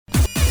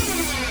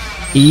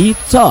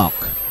E-Talk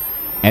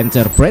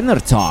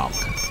Entrepreneur Talk.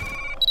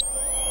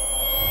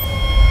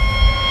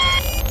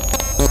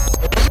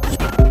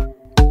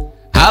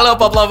 Halo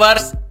Pop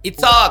Lovers,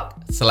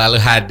 E-Talk selalu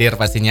hadir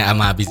pastinya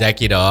sama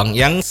Abizaki dong,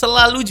 yang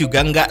selalu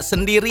juga nggak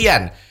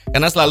sendirian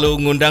karena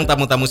selalu ngundang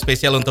tamu-tamu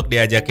spesial untuk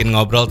diajakin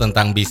ngobrol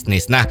tentang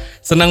bisnis. Nah,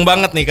 senang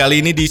banget nih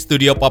kali ini di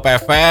studio Pop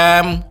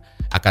FM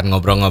akan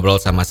ngobrol-ngobrol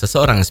sama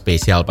seseorang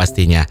spesial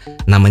pastinya.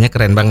 Namanya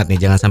keren banget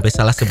nih, jangan sampai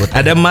salah sebut.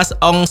 Ada Mas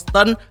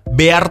Ongston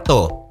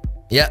Bearto.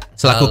 Ya,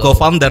 selaku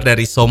co-founder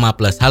dari Soma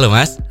Plus. Halo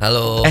Mas.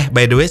 Halo.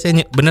 By the way,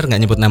 saya bener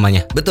nggak nyebut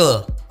namanya?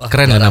 Betul. Wah,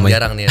 keren loh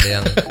namanya. Jarang nih ada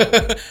yang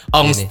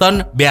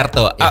Ongston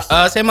Bearto. Yes.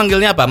 Saya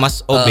manggilnya apa?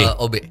 Mas OB.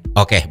 OB.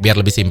 Oke, biar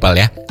lebih simpel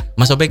ya.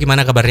 Mas OB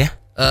gimana kabarnya?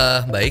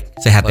 Baik.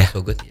 Sehat ya?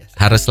 So good, yes.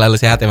 Harus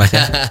selalu sehat ya Mas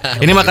ya.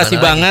 Ini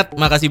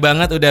makasih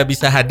banget udah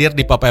bisa hadir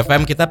di Pop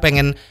FM. Kita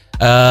pengen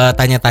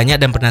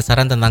tanya-tanya dan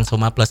penasaran tentang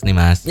Soma Plus nih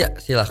Mas. Ya,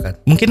 silahkan.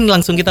 Mungkin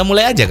langsung kita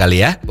mulai aja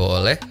kali ya.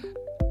 Boleh.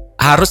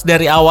 Harus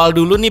dari awal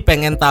dulu nih,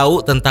 pengen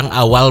tahu tentang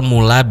awal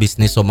mula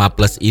bisnis Soma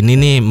Plus ini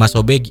nih Mas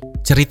OB.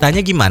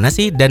 Ceritanya gimana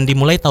sih dan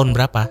dimulai tahun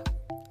berapa?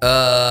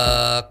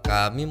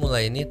 Kami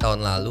mulai ini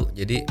tahun lalu.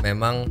 Jadi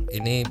memang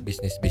ini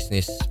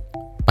bisnis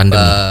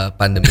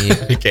Pandemi.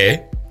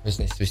 Oke.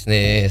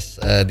 Bisnis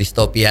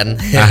distopian.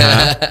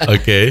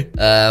 Oke.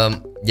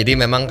 Jadi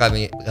memang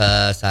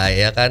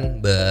saya kan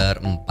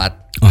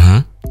berempat.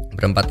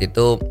 Berempat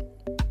itu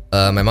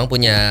memang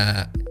punya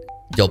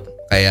job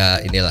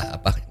kayak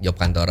job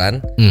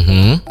kantoran.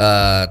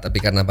 Tapi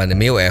karena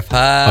pandemi WFH.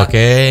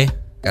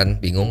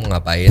 Kan bingung mau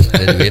ngapain,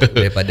 ada duit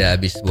daripada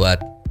habis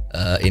buat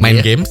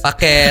main games,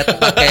 paket.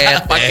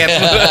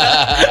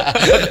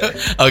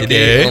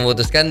 Jadi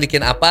memutuskan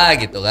bikin apa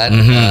gitu kan.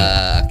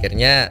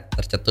 Akhirnya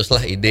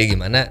tercetuslah ide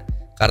gimana,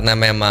 karena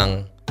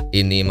memang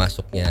ini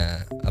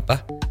masuknya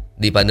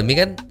di pandemi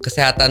kan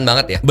kesehatan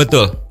banget ya.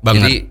 Betul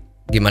banget. Jadi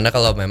gimana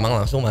kalau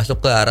memang langsung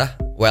masuk ke arah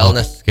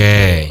wellness.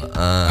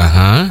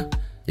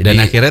 Dan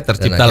akhirnya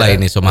terciptalah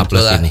ini Soma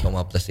Plus ini.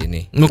 Soma Plus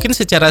ini. Mungkin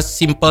secara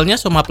simpelnya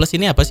Soma Plus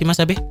ini apa sih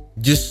Mas Abe?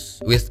 Jus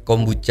with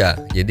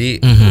kombucha. Jadi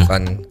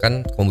bukan,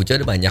 kan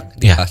kombucha udah banyak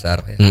di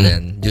pasar ya,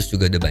 dan jus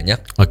juga udah banyak.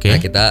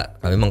 Nah,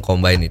 kami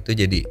mengcombine itu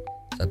jadi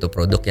satu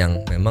produk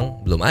yang memang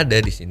belum ada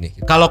di sini.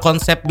 Kalau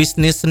konsep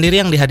bisnis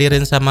sendiri yang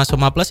dihadirin sama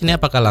Soma Plus ini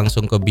apakah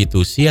langsung ke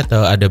B2C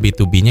atau ada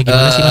B2B-nya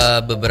gimana sih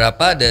Mas?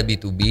 Beberapa ada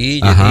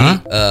B2B.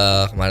 Jadi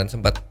kemarin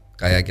sempat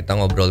kayak kita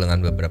ngobrol dengan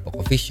beberapa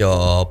coffee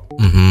shop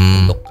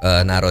untuk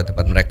naruh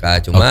tempat mereka.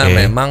 Cuma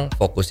memang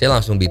fokusnya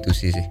langsung B2C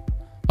sih.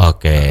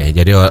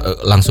 Jadi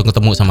langsung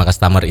ketemu sama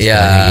customer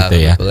istilahnya gitu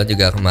ya. Kebetulan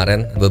juga kemarin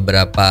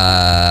beberapa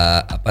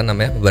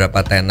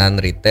tenan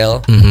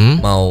retail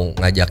mau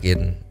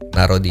ngajakin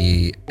naruh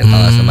di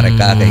etalase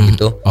mereka kayak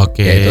gitu.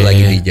 Ya itu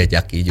lagi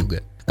dijajaki juga.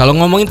 Kalau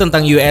ngomongin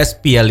tentang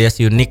USP alias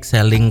unique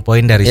selling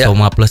point dari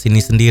Soma Plus ini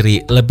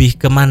sendiri,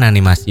 lebih kemana nih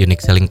Mas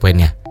unique selling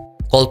point-nya?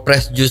 Cold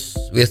press juice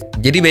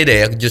jadi beda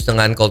ya jus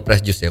dengan cold press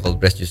juice ya. Cold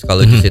press juice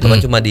kalau jus itu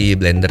kan cuma di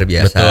blender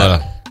biasa.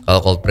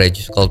 Kalau cold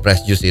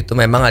press juice itu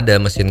memang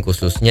ada mesin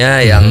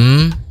khususnya yang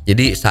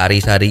jadi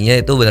sari-sarinya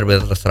itu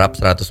benar-benar terserap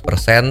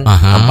 100%,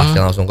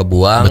 ampasnya langsung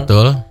kebuang.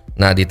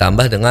 Nah,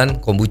 ditambah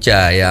dengan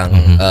kombucha yang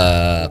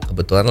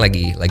kebetulan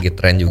lagi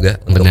tren juga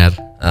untuk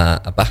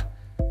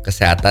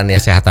kesehatan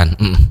ya.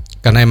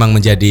 Karena emang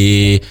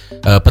menjadi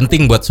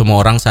penting buat semua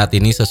orang saat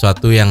ini,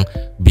 sesuatu yang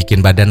bikin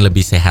badan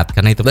lebih sehat.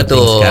 Karena itu penting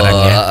sekarang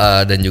ya.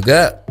 Dan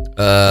juga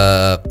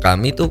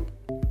kami tuh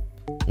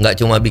nggak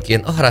cuma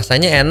bikin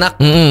rasanya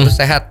enak terus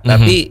sehat,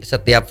 tapi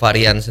setiap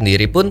varian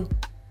sendiri pun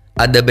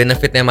ada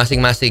benefitnya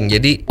masing-masing.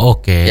 Jadi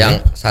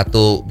yang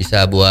satu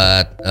bisa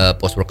buat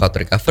post workout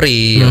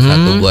recovery, yang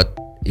satu buat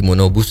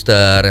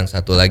immunobooster, yang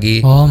satu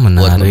lagi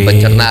buat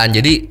pencernaan.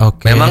 Jadi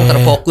memang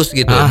terfokus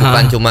gitu,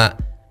 bukan cuma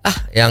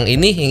yang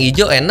ini yang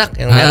hijau enak,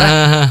 yang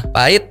merah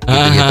pahit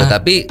gitu.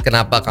 Tapi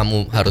kenapa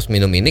kamu harus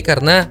minum ini?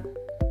 Karena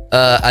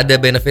ada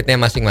benefitnya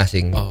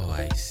masing-masing.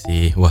 I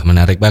see. Wah,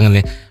 menarik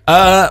banget nih.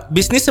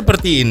 Bisnis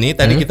seperti ini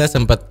tadi kita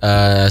sempat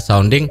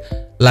sounding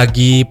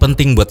lagi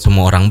penting buat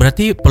semua orang.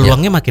 Berarti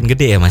peluangnya makin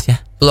gede ya Mas ya?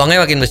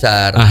 Peluangnya makin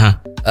besar.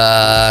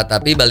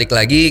 Tapi balik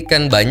lagi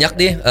kan banyak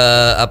nih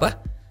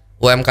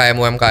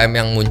UMKM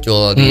yang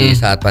muncul di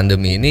saat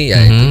pandemi ini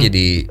ya. Itu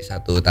jadi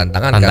satu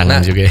tantangan karena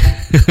juga.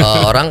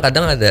 Orang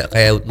kadang ada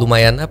kayak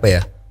lumayan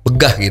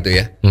begah gitu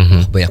ya.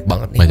 Banyak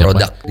banget nih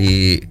produk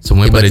di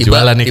semuanya pada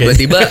jualan nih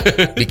tiba-tiba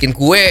bikin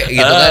kue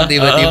gitu kan,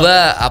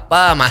 tiba-tiba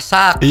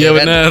masak. Iya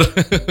benar.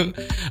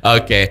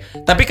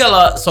 Tapi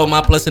kalau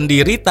Soma Plus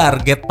sendiri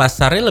target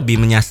pasarnya lebih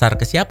menyasar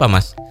ke siapa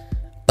Mas?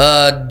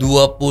 20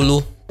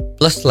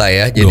 plus lah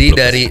ya. Jadi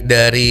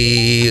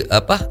dari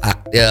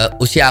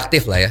usia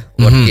aktif lah ya,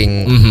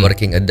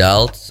 working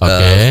adults,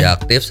 usia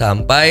aktif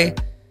sampai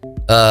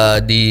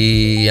di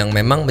yang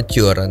memang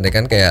mature, nanti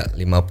kan kayak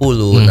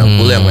 50,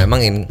 60 yang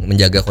memang ingin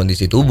menjaga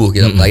kondisi tubuh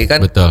gitu. Apalagi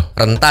kan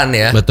rentan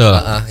ya.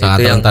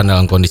 Sangat itu rentan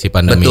dalam kondisi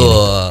pandemi ini.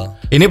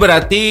 Ini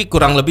berarti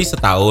kurang lebih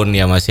setahun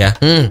ya Mas ya.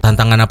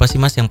 Tantangan apa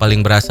sih Mas yang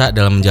paling berasa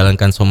dalam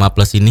menjalankan Soma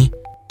Plus ini?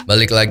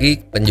 Balik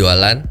lagi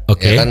penjualan,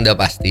 Oke. ya kan udah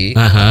pasti.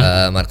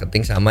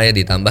 Marketing sama ya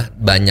ditambah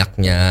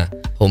banyaknya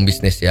home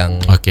business yang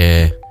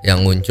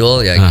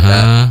muncul ya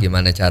kita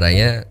gimana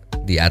caranya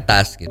di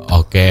atas gitu.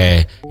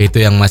 Oke, itu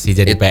yang masih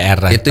jadi PR.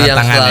 Itu yang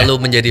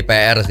selalu menjadi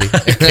PR sih.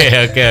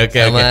 Oke.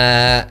 Sama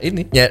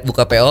ini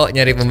buka PO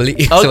nyari pembeli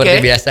seperti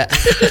biasa.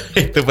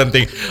 Itu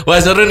penting. Wah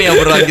seru nih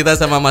obrolan kita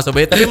sama Mas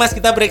Obey. Tapi Mas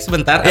kita break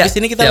sebentar. Habis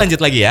ini kita lanjut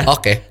lagi ya.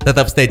 Oke.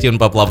 Tetap stay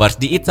tune Pop Lovers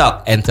di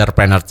E-Talk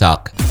Entrepreneur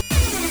Talk.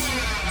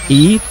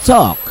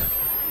 E-Talk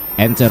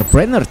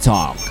Entrepreneur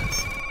Talk.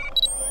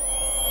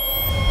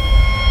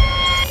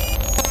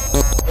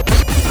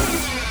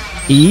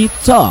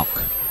 E-Talk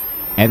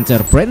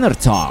Entrepreneur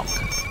Talk.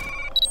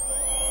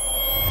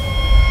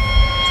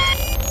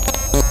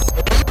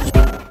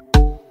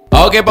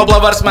 Oke Pop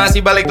Lovers,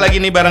 masih balik lagi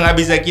nih bareng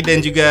Abi Zaki dan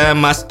juga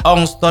Mas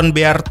Ongston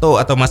Bearto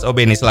atau Mas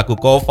Obe nih selaku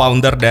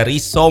co-founder dari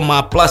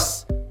Soma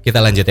Plus.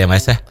 Kita lanjut ya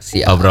Mas ya.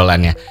 Siap.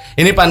 Obrolannya.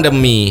 Ini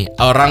pandemi,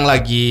 orang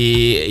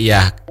lagi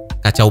ya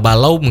kacau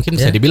balau mungkin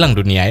bisa dibilang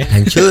dunia ya.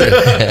 Hancur.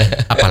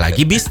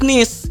 Apalagi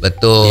bisnis.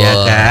 Betul. Iya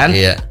kan?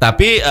 Iya.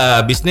 Tapi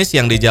bisnis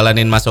yang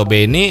dijalanin Mas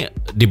Obe ini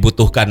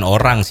dibutuhkan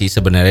orang sih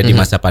sebenarnya di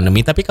masa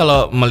pandemi. Tapi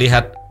kalau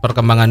melihat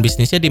perkembangan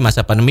bisnisnya di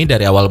masa pandemi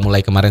dari awal mulai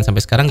kemarin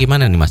sampai sekarang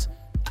gimana nih Mas?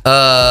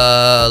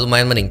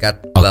 Lumayan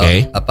meningkat.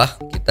 Oke.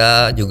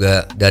 Kita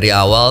juga dari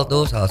awal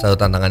tuh salah satu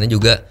tantangannya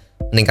juga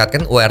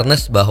meningkatkan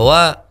awareness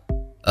bahwa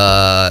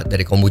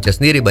dari kombucha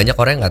sendiri banyak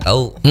orang yang nggak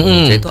tahu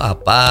kombucha itu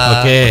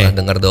apa, pernah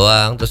dengar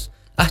doang, terus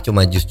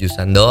cuma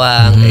jus-jusan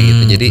doang kayak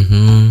gitu. Jadi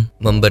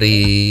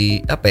memberi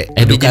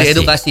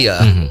edukasi ya.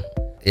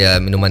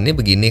 Ya minuman ini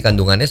begini,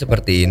 kandungannya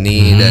seperti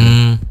ini dan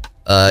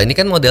ini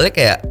kan modelnya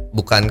kayak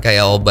bukan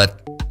kayak obat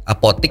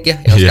apotik ya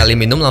yang sekali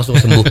minum langsung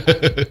sembuh.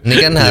 Ini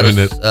kan harus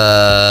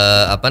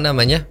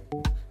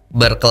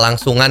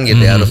berkelangsungan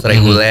gitu ya, harus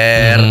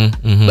reguler.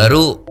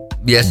 Baru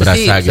biasa berasa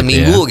sih gitu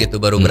seminggu gitu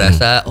baru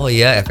berasa. Oh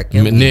iya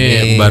efeknya ini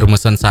begini. baru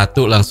mesen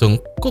satu langsung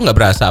kok nggak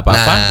berasa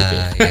apa-apa gitu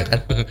ya. Iya kan?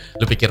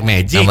 Lu pikir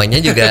magic? Namanya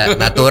juga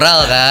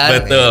natural kan.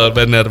 Betul,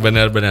 benar.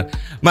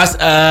 Mas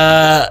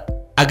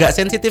agak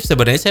sensitif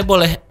sebenarnya, saya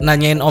boleh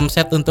nanyain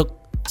omset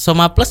untuk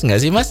Soma Plus nggak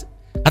sih Mas?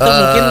 Atau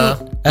mungkin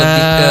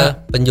lebih ke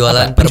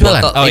penjualan per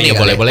botol. Oh iya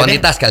boleh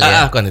kuantitas kali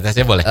ya.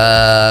 Kuantitasnya boleh.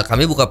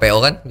 Kami buka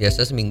PO kan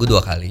biasa seminggu 2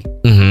 kali.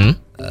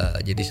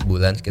 Jadi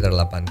sebulan sekitar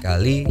 8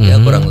 kali ya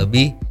kurang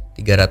lebih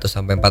 300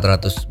 sampai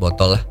 400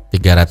 botol lah.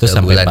 300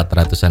 sampai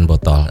 400-an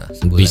botol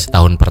di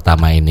setahun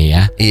pertama ini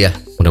ya. Iya.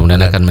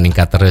 Mudah-mudahan akan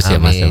meningkat terus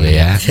ya Mas Obe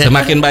ya. Amin.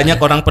 Semakin banyak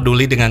orang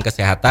peduli dengan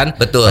kesehatan,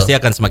 betul. Pasti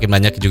akan semakin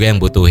banyak juga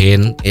yang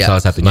butuhin. Iya,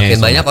 salah satunya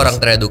semakin banyak orang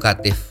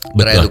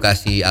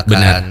teredukasi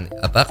akan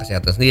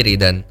kesehatan sendiri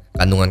dan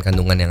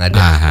kandungan-kandungan yang ada.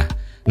 Aha.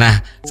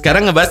 Nah,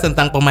 sekarang ngebahas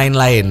tentang pemain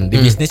lain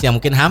di bisnis yang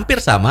mungkin hampir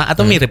sama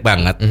atau mirip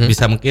banget.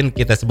 Bisa mungkin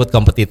kita sebut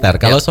kompetitor.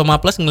 Kalau Soma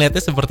Plus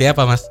ngelihatnya seperti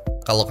apa Mas?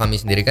 Kalau kami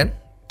sendiri kan,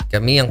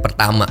 kami yang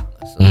pertama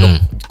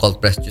untuk cold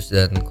press juice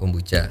dan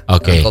kombucha.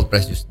 Cold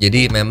press juice.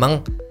 Jadi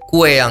memang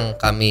kue yang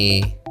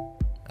kami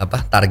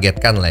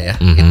targetkan lah ya,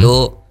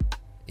 itu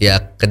ya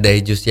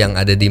kedai jus yang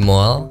ada di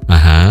mall,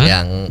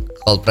 yang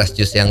cold press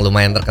juice yang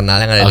lumayan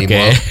terkenal yang ada di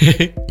mall.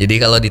 Jadi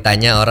kalau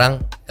ditanya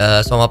orang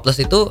Soma Plus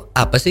itu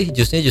apa sih,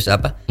 jusnya jus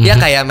apa? Ya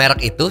kayak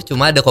merek itu,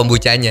 cuma ada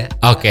kombuchanya.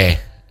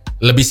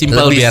 Lebih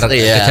simpel biar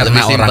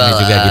kecerna orangnya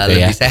juga gitu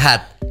ya. Lebih sehat.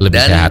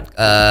 Lebih sehat.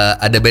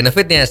 Ada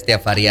benefitnya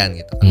setiap varian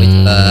gitu.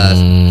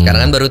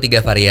 Sekarang kan baru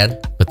 3 varian.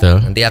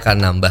 Betul. Nanti akan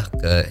nambah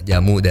ke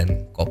jamu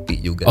dan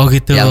kopi juga. Oh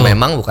gitu. Yang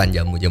memang bukan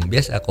jamu-jamu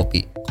biasa,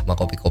 kopi, sama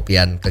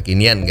kopi-kopian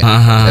kekinian kan.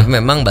 Tapi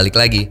memang balik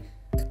lagi,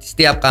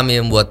 setiap kami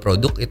membuat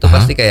produk itu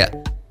pasti kayak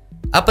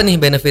apa nih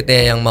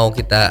benefitnya yang mau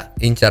kita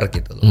incar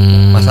gitu loh.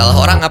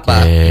 Masalah orang apa?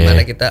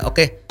 Gimana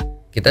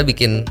kita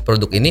bikin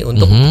produk ini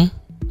untuk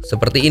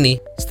seperti ini.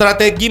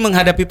 Strategi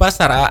menghadapi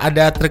pasar,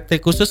 ada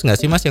trik-trik khusus nggak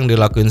sih Mas yang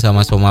dilakuin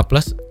sama Soma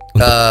Plus?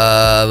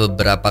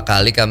 Beberapa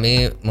kali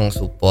kami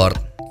mensupport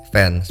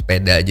event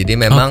sepeda. Jadi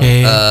memang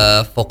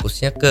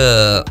fokusnya ke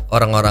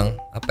orang-orang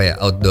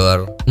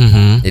outdoor.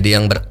 Jadi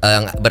yang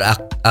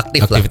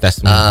beraktif lah,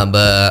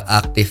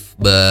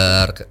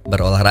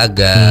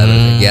 berolahraga,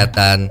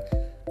 berkegiatan.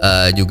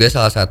 Juga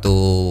salah satu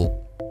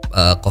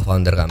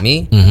co-founder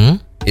kami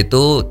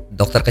itu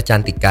dokter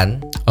kecantikan.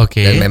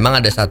 Dan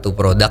memang ada satu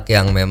produk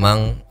yang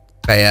memang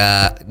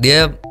kayak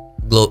dia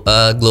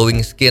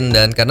glowing skin,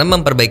 dan karena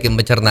memperbaiki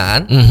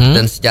pencernaan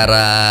dan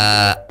secara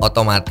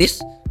otomatis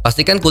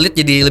pastikan kulit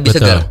jadi lebih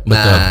segar.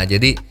 Nah,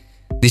 jadi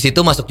di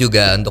situ masuk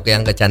juga untuk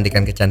yang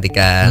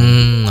kecantikan-kecantikan.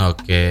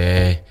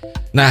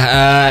 Nah,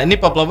 ini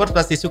Pop Lovers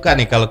pasti suka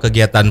nih kalau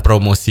kegiatan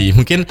promosi.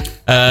 Mungkin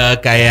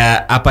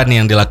kayak apa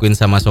nih yang dilakuin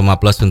sama Soma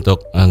Plus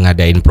untuk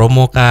ngadain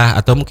promo kah?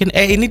 Atau mungkin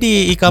ini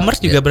di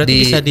e-commerce juga berarti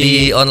bisa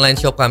di online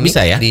shop kami,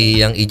 bisa ya? Di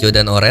yang hijau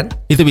dan oranye.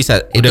 Itu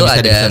bisa. Itu udah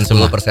bisa ada 10%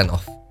 semua.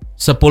 off.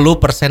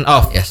 10%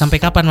 off. Yes. Sampai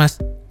kapan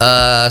Mas?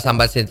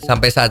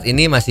 Sampai saat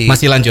ini masih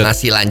lanjut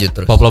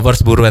terus. Pop Lovers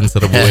buruan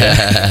serbu ya.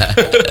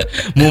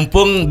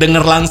 Mumpung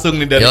denger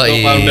langsung nih dari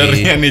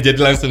co-foundernya nih, jadi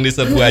langsung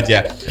diserbu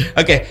aja.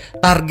 Oke,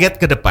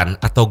 target ke depan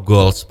atau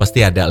goals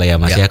pasti ada lah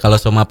ya Mas ya. Kalau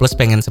Soma Plus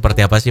pengen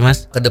seperti apa sih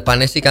Mas?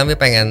 Kedepannya sih kami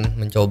pengen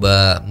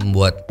mencoba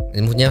membuat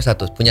punya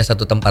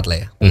satu tempat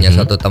lah ya. Punya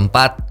satu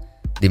tempat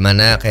di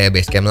mana kayak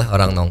base camp lah,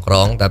 orang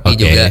nongkrong, tapi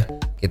juga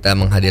kita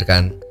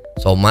menghadirkan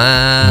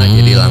Soma,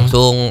 jadi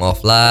langsung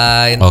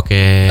offline.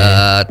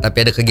 Tapi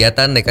ada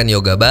kegiatan deh kan,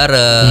 yoga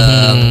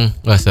bareng.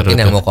 Wah, seru.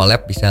 Mungkin yang mau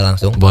collab bisa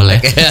langsung. Boleh.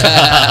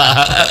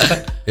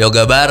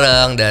 Yoga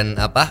bareng dan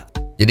apa?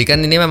 Jadi kan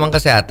ini memang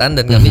kesehatan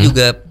dan kami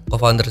juga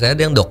co-founder saya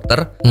ada yang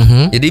dokter.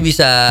 Jadi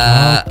bisa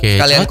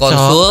kalian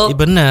konsul.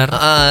 Bener.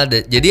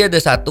 Jadi ada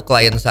satu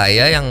klien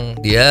saya yang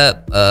dia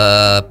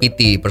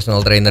PT,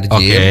 personal trainer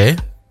gym.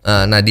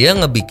 Nah dia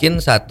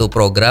ngebikin satu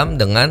program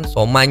dengan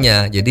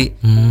somanya. Jadi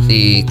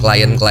si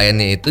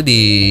klien-kliennya itu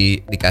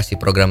dikasih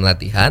program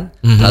latihan,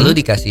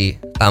 lalu dikasih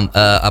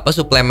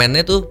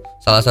suplemennya tuh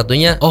salah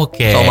satunya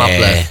Soma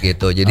Plus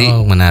gitu. Jadi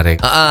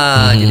menarik.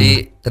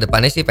 Jadi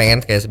kedepannya sih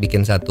pengen kayak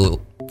bikin satu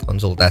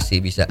konsultasi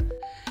bisa.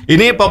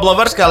 Ini Pop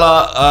Lovers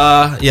kalau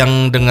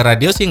yang denger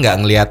radio sih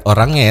nggak ngelihat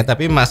orangnya ya,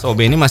 tapi Mas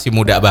Obe ini masih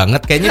muda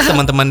banget. Kayaknya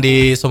teman-teman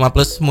di Soma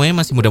Plus semuanya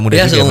masih muda-muda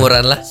ya, juga.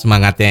 seumuran lah.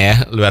 Semangatnya ya,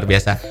 luar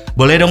biasa.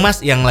 Boleh dong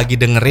Mas, yang lagi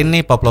dengerin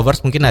nih Pop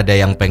Lovers mungkin ada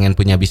yang pengen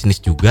punya bisnis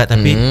juga,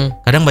 tapi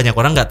kadang banyak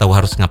orang nggak tahu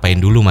harus ngapain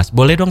dulu Mas.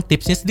 Boleh dong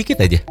tipsnya sedikit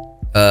aja.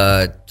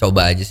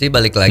 Coba aja sih,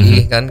 balik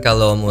lagi kan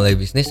kalau mulai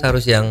bisnis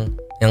harus yang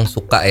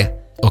suka ya.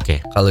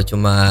 Kalau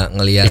cuma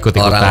ngelihat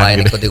orang lain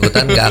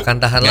ikut-ikutan nggak akan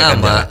tahan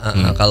lama.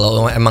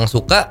 Kalau emang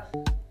suka,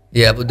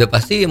 ya udah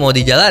pasti mau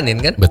dijalanin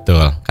kan.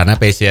 Betul, karena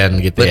passion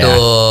gitu ya.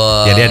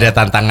 Jadi ada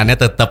tantangannya,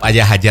 tetap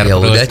aja hajar ya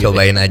terus. Ya udah gitu.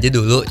 Cobain aja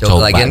dulu.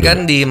 Lagian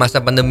kan di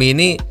masa pandemi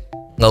ini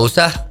nggak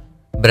usah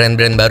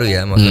brand-brand baru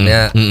ya.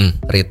 Maksudnya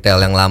retail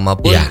yang lama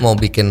pun mau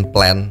bikin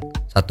plan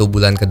 1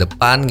 bulan ke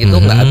depan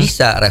gitu nggak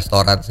bisa.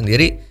 Restoran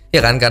sendiri ya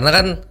kan, karena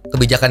kan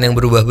kebijakan yang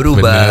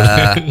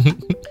berubah-berubah.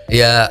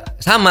 Ya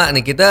sama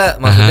nih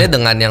kita, maksudnya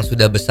dengan yang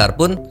sudah besar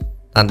pun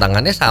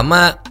tantangannya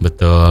sama.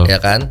 Betul.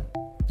 Ya kan.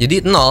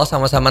 Jadi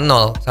sama-sama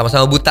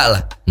buta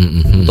lah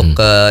untuk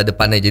ke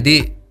depannya.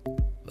 Jadi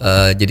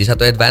jadi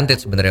satu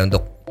advantage sebenarnya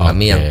untuk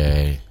kami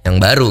yang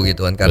baru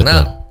gitu kan,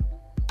 karena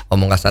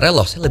ngomong kasarnya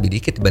lossnya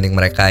lebih dikit dibanding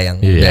mereka yang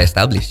udah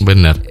established.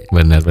 Benar.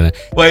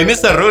 Wah ini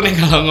seru nih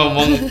kalau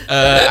ngomong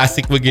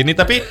asik begini,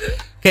 tapi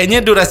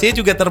kayaknya durasinya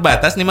juga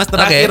terbatas nih Mas.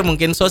 Terakhir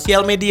mungkin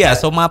sosial media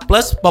Soma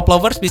Plus Pop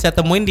Lovers bisa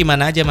temuin di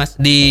mana aja Mas?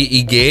 Di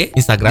IG,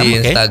 Instagram,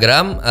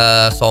 Instagram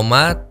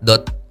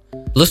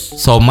Soma.plus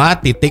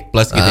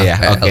Soma.plus gitu ya.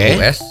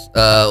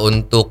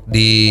 Untuk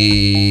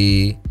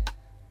di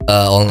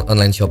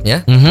online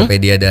shopnya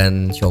Tokopedia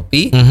dan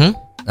Shopee,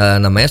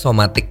 namanya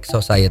Somatic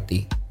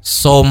Society.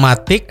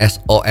 Somatic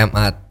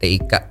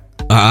SOMATIK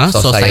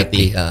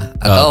Society.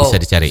 Atau bisa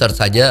dicari. Search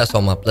saja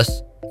Soma Plus.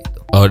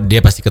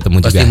 Dia pasti ketemu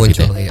pasti juga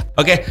muncul, gitu. Iya.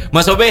 Oke,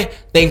 Mas Obe,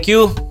 thank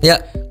you.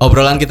 Ya.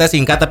 Obrolan kita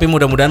singkat tapi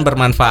mudah-mudahan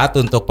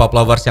bermanfaat untuk Pop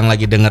Lovers yang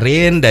lagi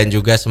dengerin dan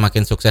juga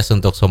semakin sukses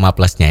untuk Soma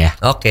Plus-nya ya.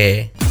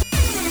 Oke.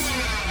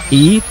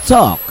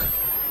 E-Talk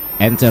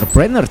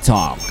Entrepreneur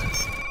Talk.